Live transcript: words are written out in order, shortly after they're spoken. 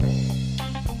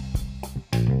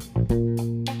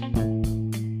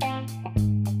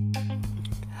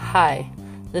Hi,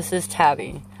 this is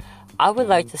Tabby. I would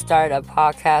like to start a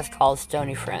podcast called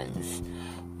Stoney Friends,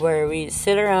 where we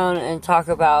sit around and talk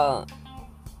about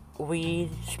weed,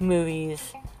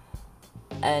 movies,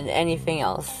 and anything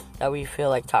else that we feel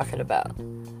like talking about.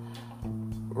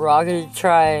 We're all going to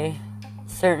try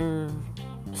certain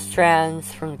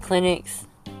strands from clinics,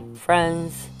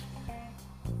 friends,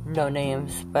 no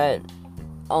names, but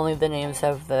only the names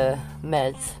of the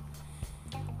meds.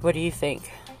 What do you think?